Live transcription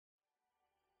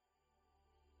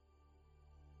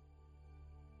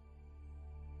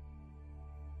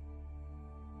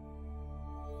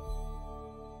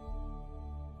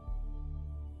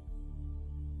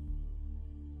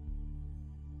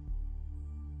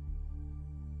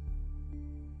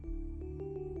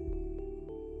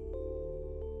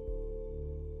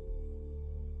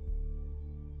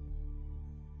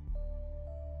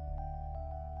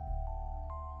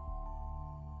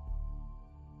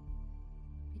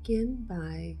Begin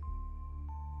by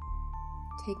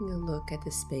taking a look at the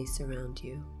space around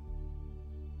you.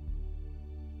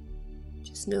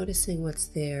 Just noticing what's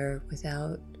there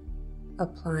without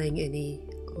applying any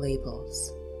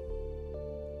labels,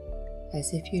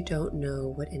 as if you don't know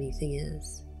what anything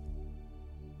is.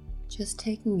 Just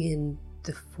taking in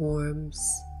the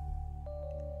forms,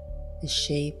 the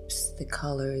shapes, the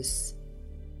colors,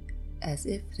 as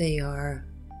if they are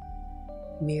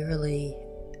merely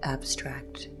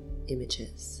abstract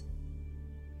images.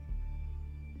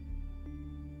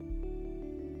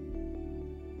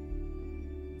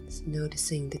 Just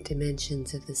noticing the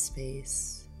dimensions of the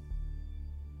space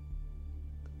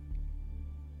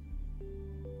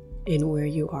and where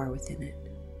you are within it.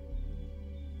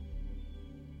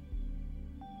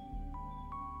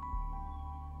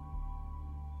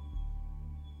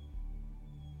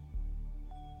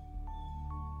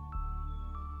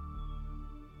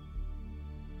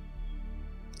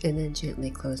 And then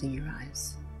gently closing your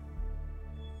eyes.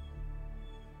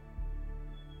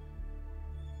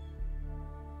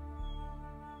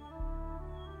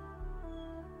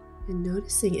 And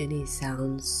noticing any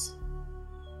sounds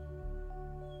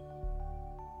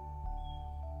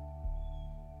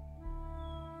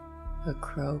a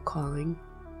crow calling,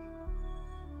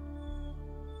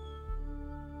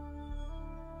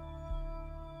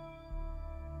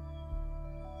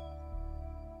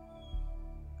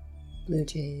 blue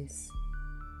jays,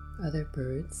 other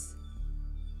birds,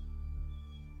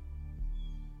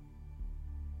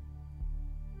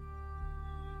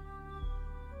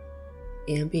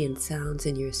 ambient sounds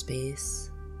in your space,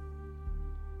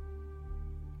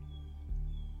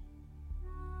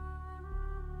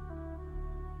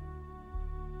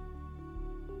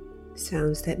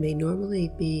 sounds that may normally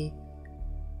be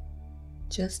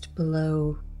just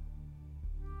below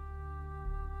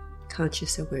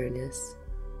conscious awareness,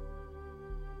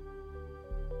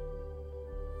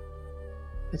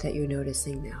 but that you're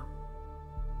noticing now.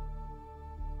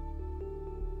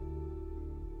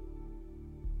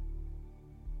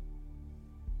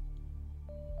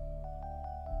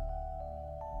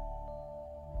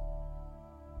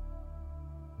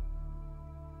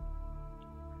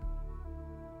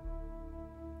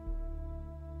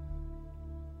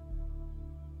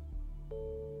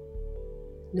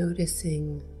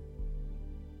 Noticing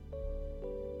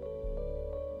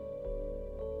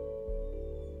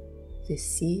the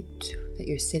seat that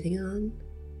you're sitting on,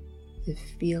 the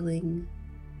feeling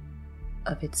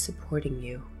of it supporting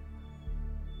you.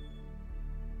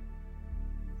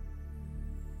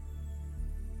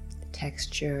 The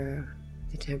texture,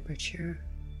 the temperature.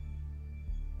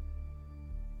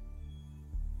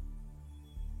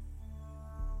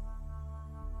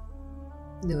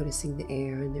 Noticing the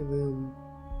air in the room.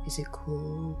 Is it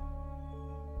cool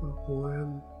or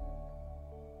warm?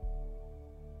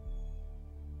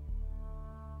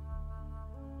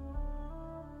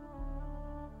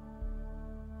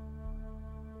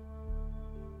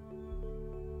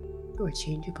 Or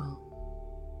changeable?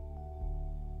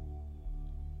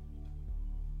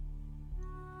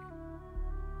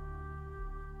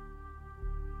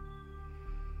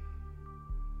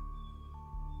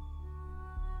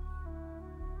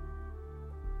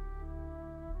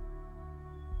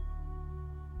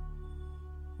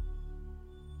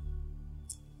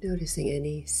 Noticing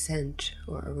any scent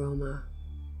or aroma.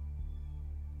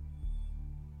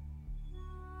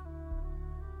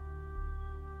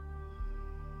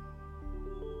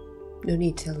 No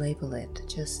need to label it,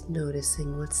 just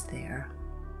noticing what's there.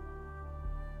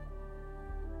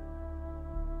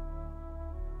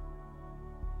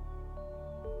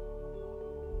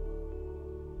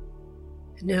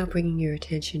 And now bringing your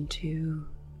attention to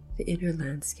the inner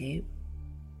landscape.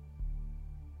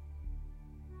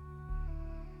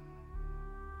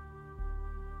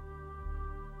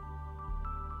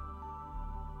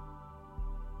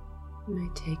 You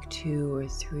might take 2 or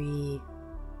 3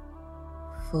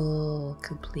 full,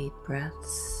 complete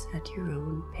breaths at your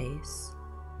own pace.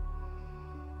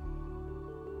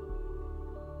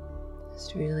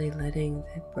 Just really letting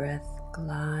the breath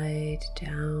glide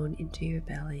down into your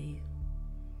belly,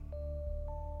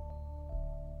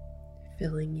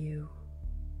 filling you,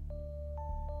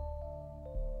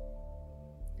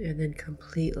 and then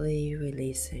completely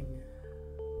releasing.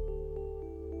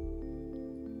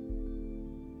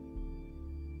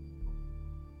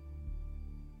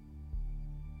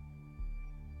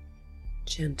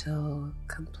 Gentle,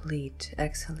 complete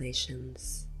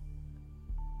exhalations,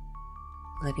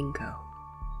 letting go.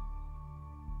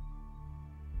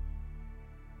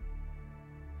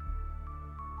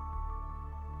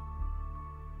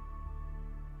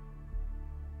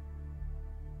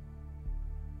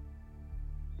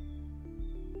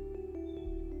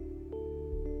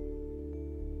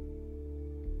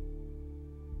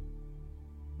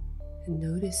 and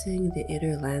noticing the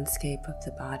inner landscape of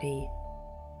the body.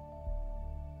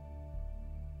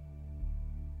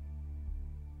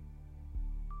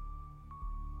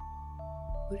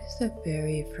 What is the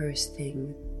very first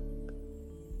thing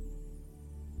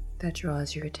that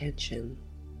draws your attention?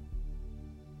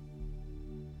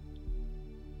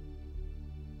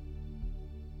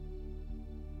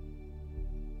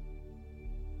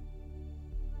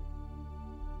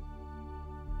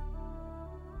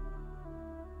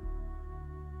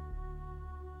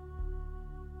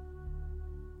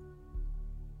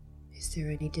 Is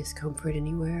there any discomfort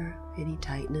anywhere? Any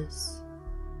tightness?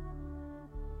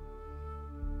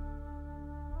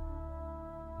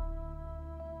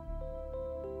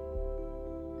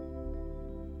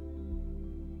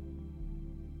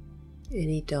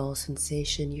 Any dull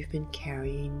sensation you've been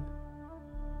carrying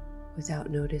without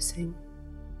noticing?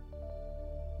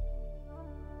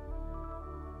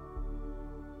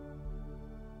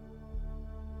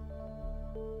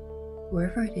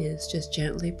 Wherever it is, just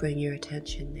gently bring your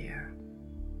attention there.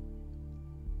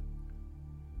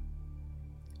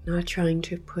 Not trying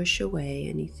to push away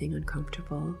anything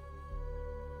uncomfortable,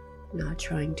 not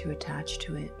trying to attach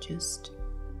to it, just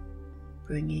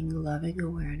bringing loving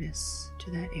awareness to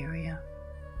that area.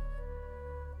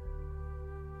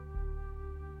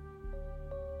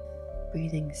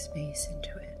 Breathing space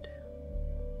into it.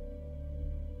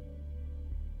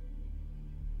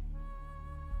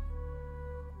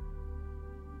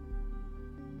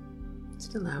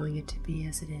 Just allowing it to be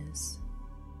as it is,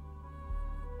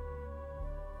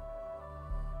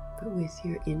 but with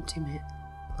your intimate,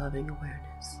 loving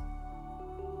awareness.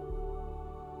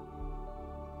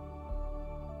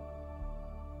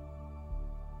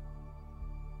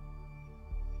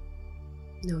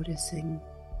 Noticing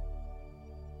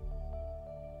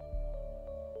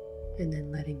and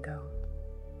then letting go.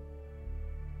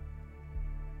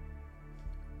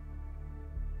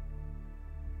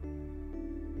 And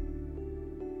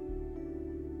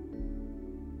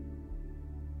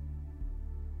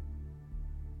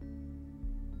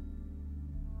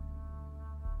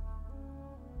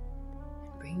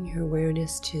bring your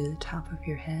awareness to the top of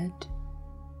your head,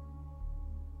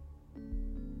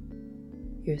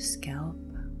 your scalp,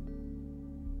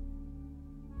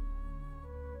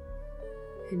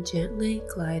 and gently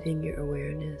gliding your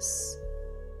awareness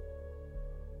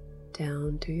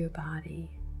down through your body,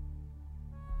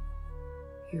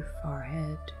 your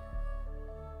forehead,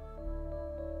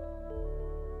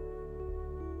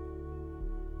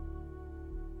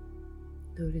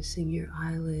 noticing your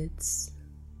eyelids,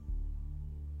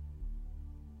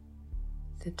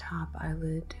 the top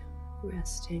eyelid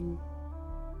resting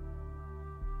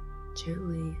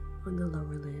gently on the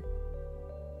lower lid.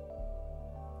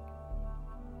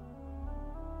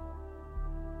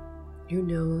 Your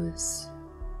nose,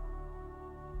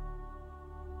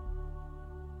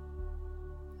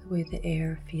 the way the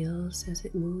air feels as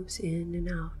it moves in and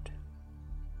out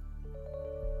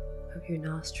of your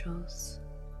nostrils.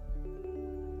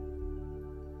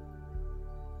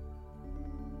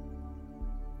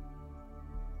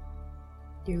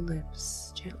 Your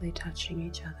lips gently touching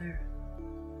each other.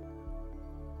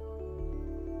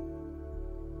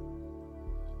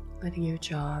 Letting your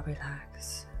jaw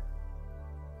relax.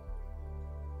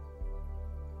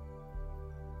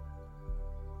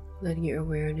 Letting your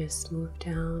awareness move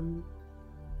down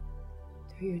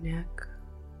through your neck,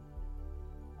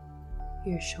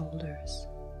 your shoulders,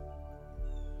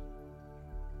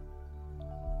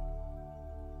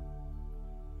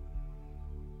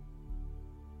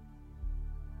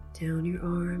 down your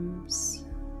arms,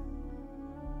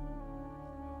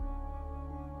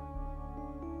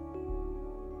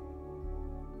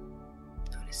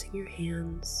 noticing your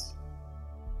hands.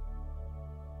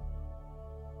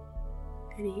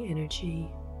 Any energy,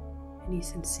 any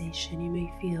sensation you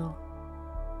may feel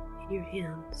in your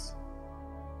hands.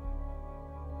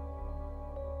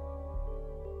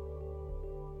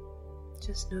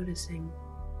 Just noticing.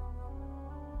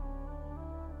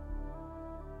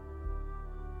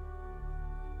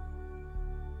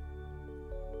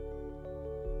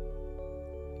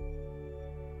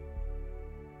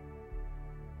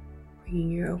 Bringing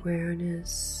your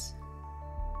awareness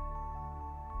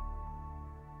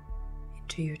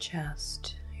to your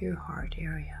chest, your heart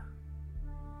area.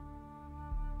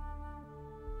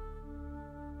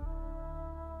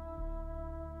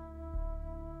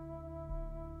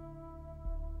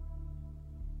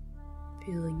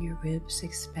 Feeling your ribs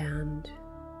expand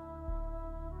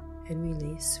and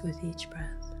release with each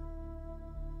breath.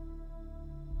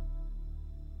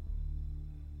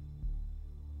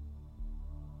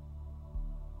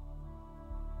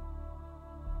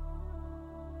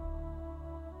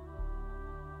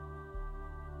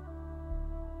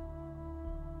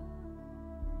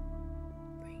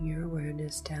 Bring your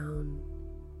awareness down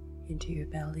into your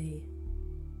belly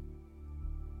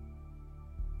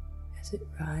as it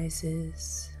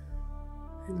rises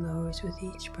and lowers with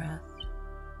each breath.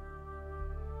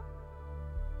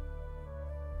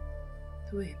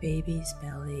 The way a baby's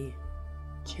belly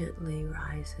gently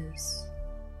rises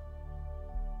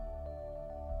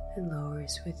and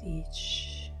lowers with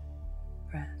each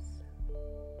breath.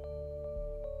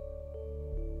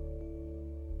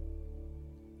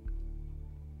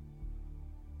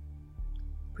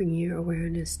 Bring your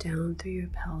awareness down through your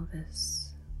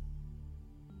pelvis,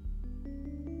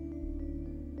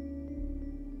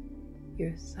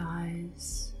 your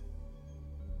thighs,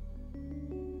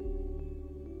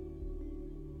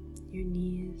 your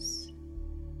knees,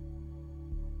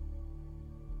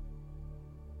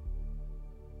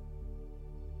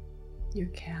 your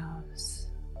calves,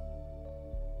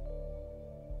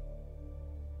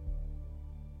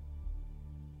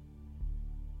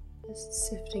 just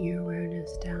sifting your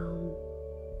awareness down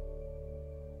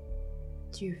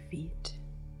to your feet.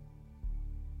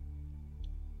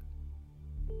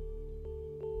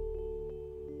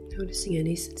 Noticing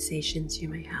any sensations you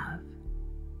may have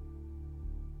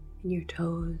in your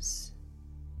toes,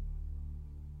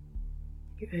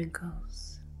 your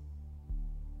ankles.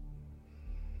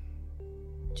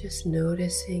 Just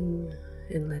noticing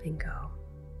and letting go.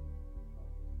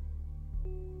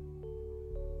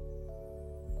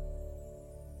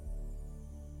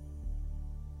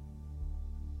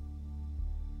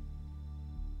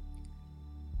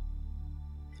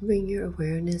 And bring your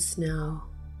awareness now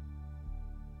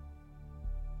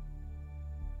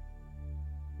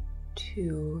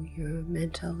to your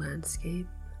mental landscape.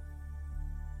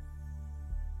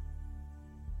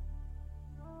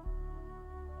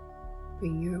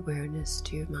 Bring your awareness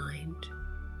to your mind,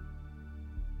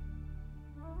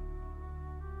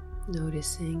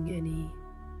 noticing any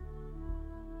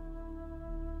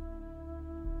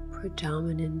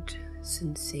predominant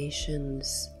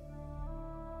sensations,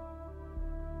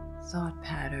 thought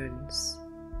patterns,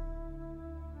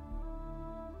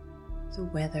 the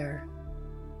weather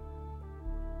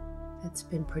that's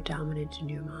been predominant in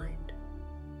your mind.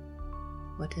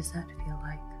 What does that feel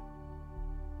like?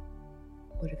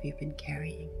 What have you been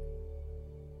carrying?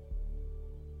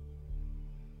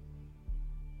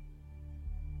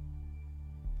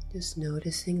 Just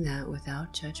noticing that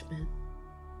without judgment,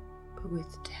 but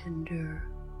with tender,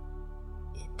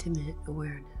 intimate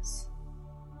awareness.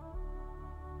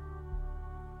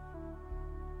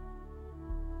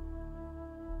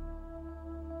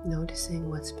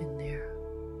 Noticing what's been there.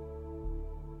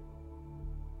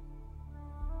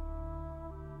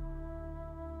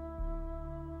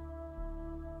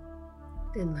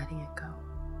 And letting it go.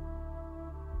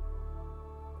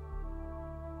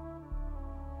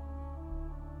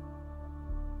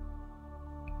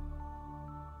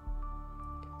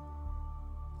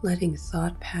 Letting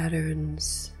thought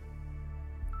patterns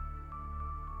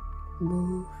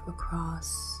move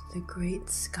across the great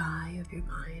sky of your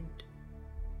mind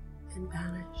and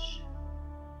vanish.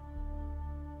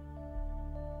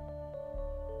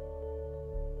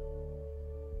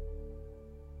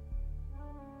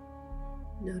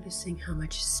 Noticing how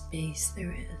much space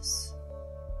there is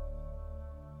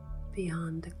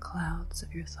beyond the clouds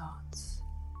of your thoughts.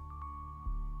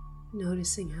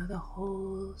 Noticing how the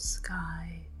whole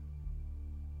sky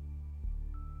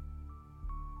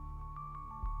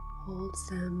holds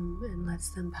them and lets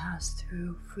them pass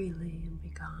through freely and be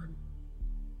gone.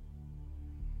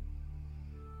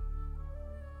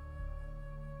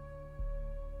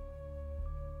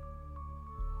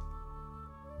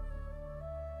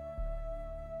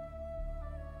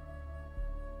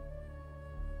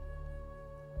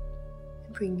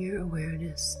 Bring your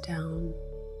awareness down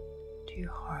to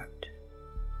your heart,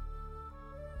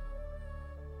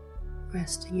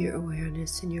 resting your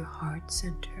awareness in your heart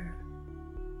center,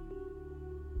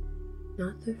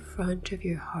 not the front of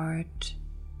your heart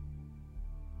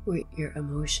where your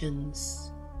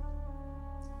emotions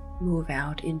move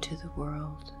out into the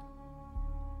world,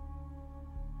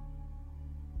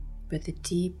 but the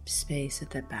deep space at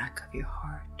the back of your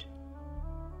heart,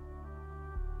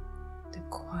 the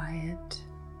quiet,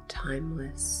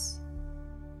 timeless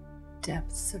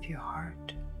depths of your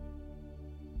heart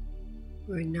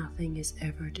where nothing is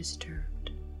ever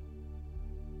disturbed.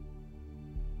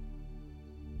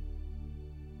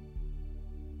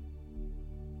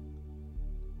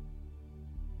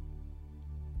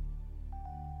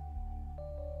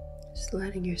 Just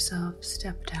letting yourself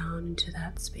step down into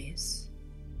that space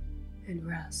and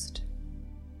rest.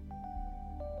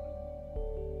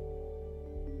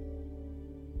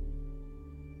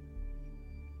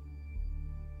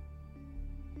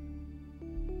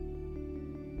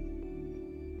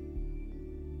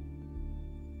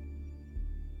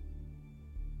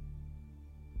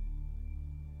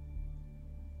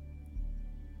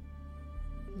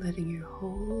 letting your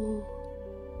whole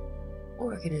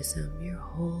organism, your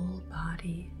whole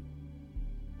body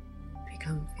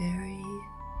become very,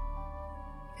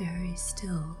 very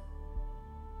still.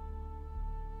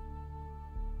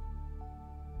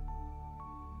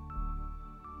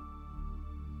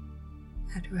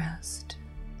 At rest,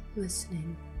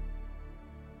 listening,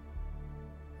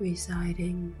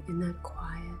 residing in that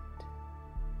quiet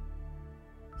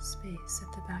space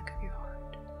at the back of your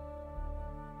heart.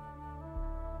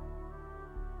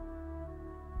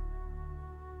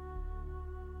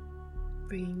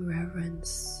 Bringing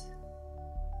reverence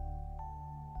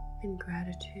and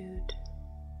gratitude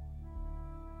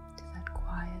to that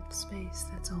quiet space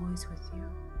that's always with you.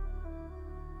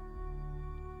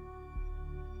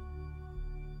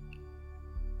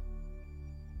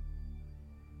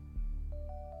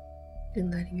 And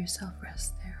letting yourself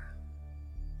rest there.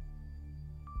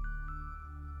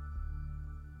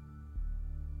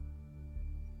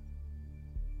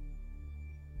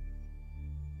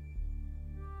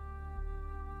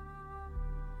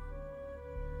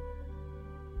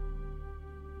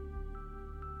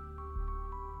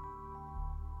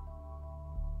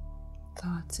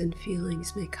 Thoughts and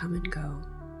feelings may come and go.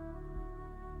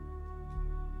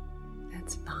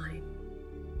 That's fine.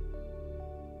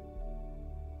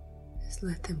 Just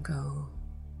let them go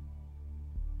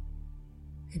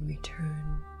and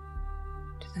return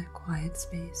to that quiet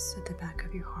space at the back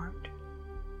of your heart.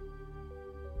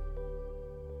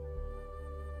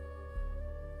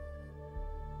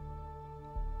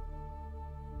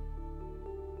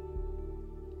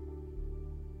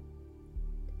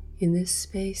 In this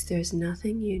space, there's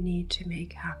nothing you need to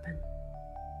make happen.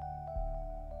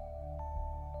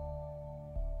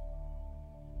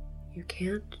 You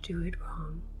can't do it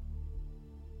wrong.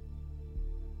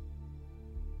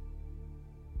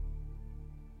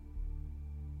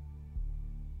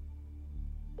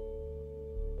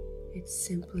 It's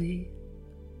simply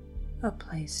a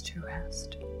place to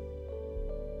rest.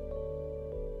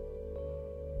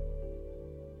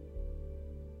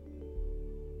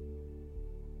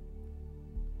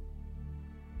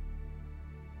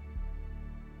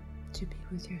 To be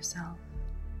with yourself.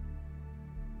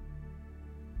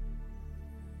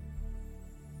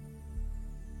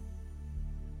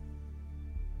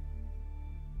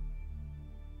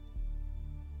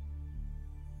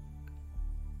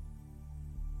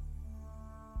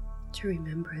 To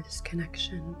remember this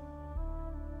connection.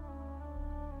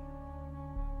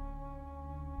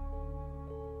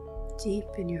 Deep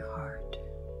in your heart.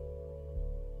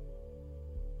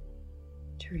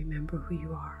 To remember who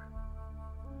you are.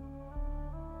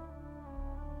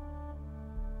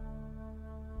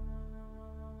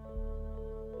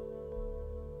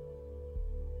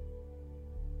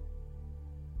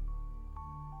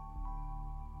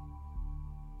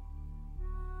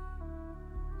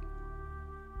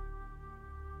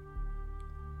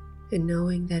 And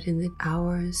knowing that in the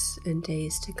hours and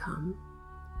days to come,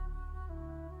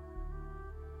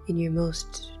 in your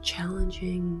most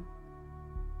challenging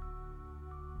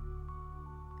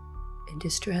and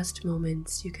distressed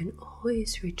moments, you can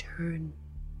always return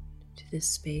to this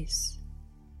space,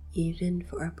 even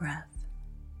for a breath.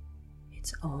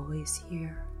 It's always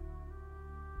here.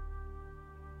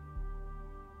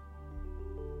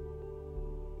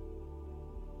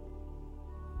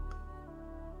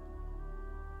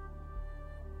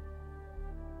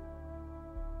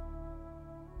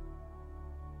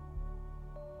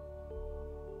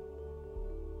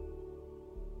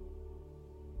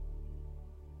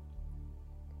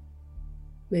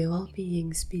 May all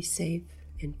beings be safe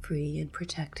and free and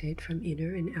protected from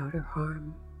inner and outer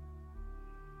harm.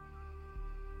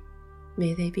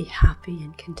 May they be happy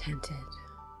and contented.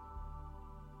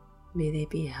 May they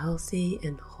be healthy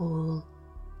and whole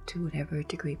to whatever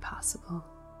degree possible.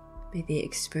 May they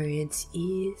experience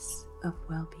ease of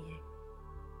well-being.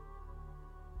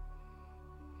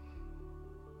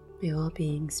 May all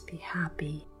beings be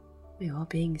happy. May all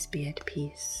beings be at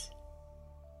peace.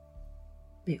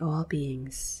 May all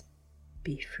beings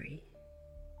be free.